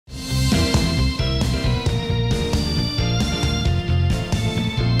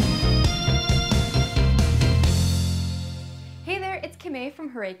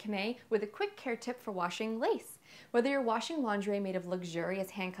Hurray Kimmay with a quick care tip for washing lace. Whether you're washing lingerie made of luxurious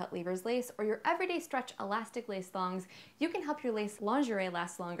hand-cut lever's lace or your everyday stretch elastic lace thongs, you can help your lace lingerie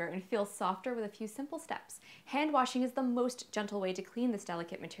last longer and feel softer with a few simple steps. Hand washing is the most gentle way to clean this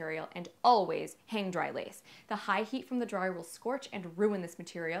delicate material, and always hang dry lace. The high heat from the dryer will scorch and ruin this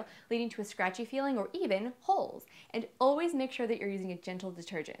material, leading to a scratchy feeling or even holes. And always make sure that you're using a gentle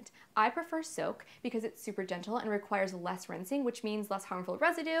detergent. I prefer soak because it's super gentle and requires less rinsing, which means less harmful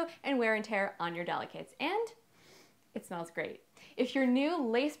residue and wear and tear on your delicates. And it smells great. If your new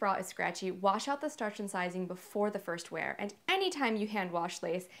lace bra is scratchy, wash out the starch and sizing before the first wear. And anytime you hand wash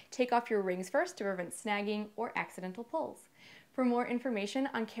lace, take off your rings first to prevent snagging or accidental pulls. For more information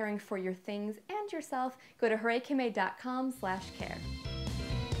on caring for your things and yourself, go to hurraykimmay.com/care.